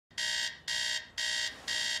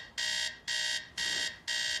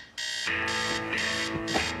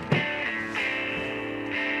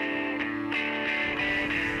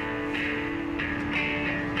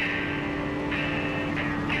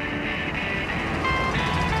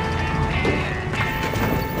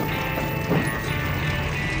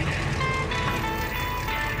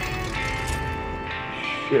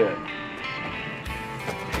kid?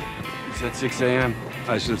 You said 6 a.m.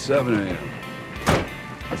 I said 7 a.m.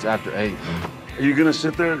 It's after 8. Are you gonna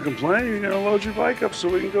sit there and complain? You're gonna load your bike up so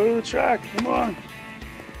we can go to the track. Come on.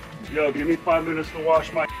 Yo, give me 5 minutes to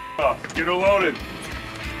wash my off. Get her loaded.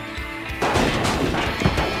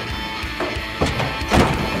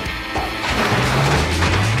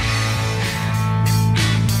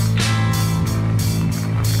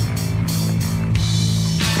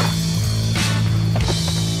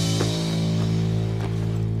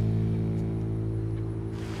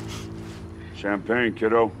 Champagne,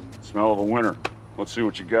 kiddo. Smell of a winter. Let's see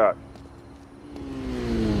what you got.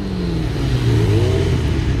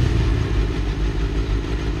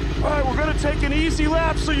 All right, we're gonna take an easy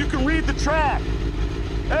lap so you can read the track.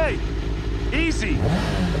 Hey, easy.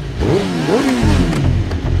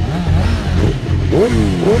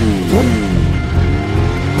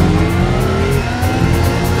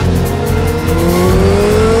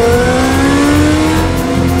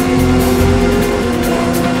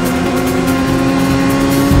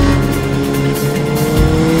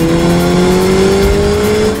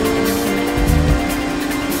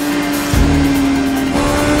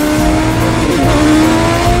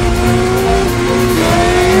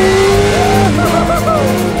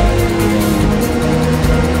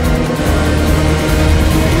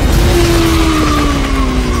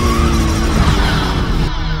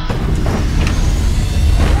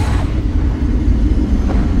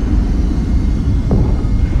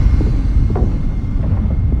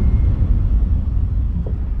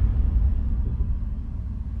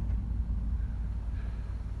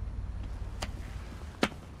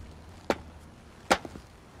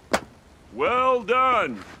 Well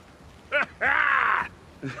done.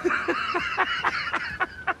 I'm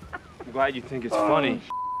glad you think it's funny.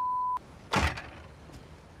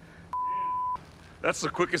 That's the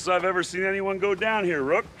quickest I've ever seen anyone go down here,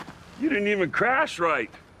 Rook. You didn't even crash right.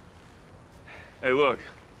 Hey, look.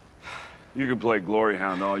 You can play Glory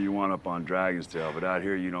Hound all you want up on Dragon's Tail, but out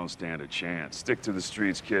here you don't stand a chance. Stick to the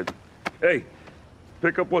streets, kid. Hey,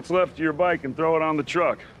 pick up what's left of your bike and throw it on the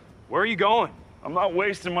truck. Where are you going? I'm not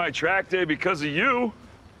wasting my track day because of you.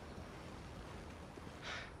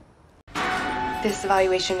 This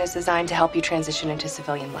evaluation is designed to help you transition into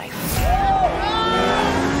civilian life.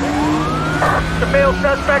 The male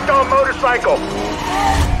suspect on motorcycle.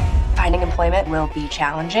 Finding employment will be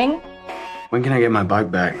challenging. When can I get my bike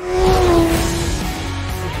back?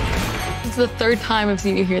 It's the third time I've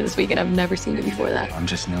seen you here this week, and I've never seen you before that. I'm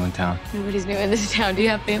just new in town. Nobody's new in this town. Do you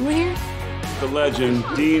have family here? The legend,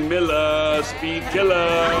 Dean Miller, speed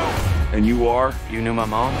killer. And you are? You knew my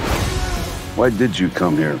mom? Why did you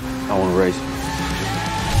come here? I want to race.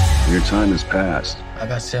 Your time has passed. I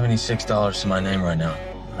got $76 to my name right now.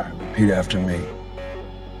 All right, repeat after me.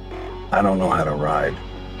 I don't know how to ride.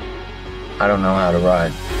 I don't know how to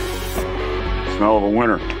ride. Smell of a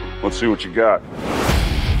winter. Let's see what you got.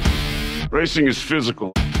 Racing is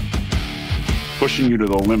physical. Pushing you to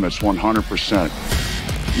the limits 100%.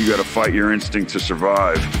 You gotta fight your instinct to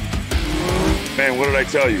survive. Man, what did I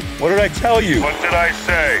tell you? What did I tell you? What did I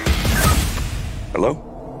say? Hello?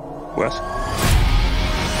 Wes?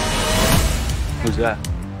 Who's that?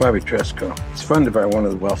 Bobby Tresco. It's funded by one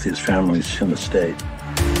of the wealthiest families in the state.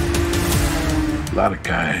 A lot of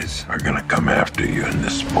guys are gonna come after you in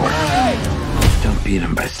this sport. Don't beat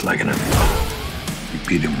him by slugging him. You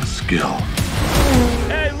beat him with skill.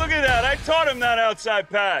 Hey, look at that. I taught him that outside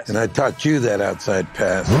pass. And I taught you that outside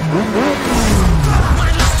pass.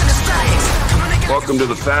 Welcome to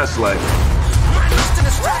the fast life.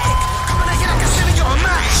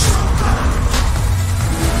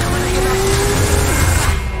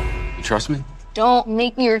 You trust me? Don't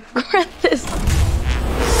make me regret this. The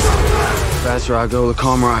faster I go, the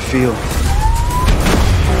calmer I feel.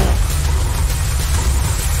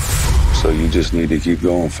 So you just need to keep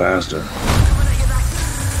going faster.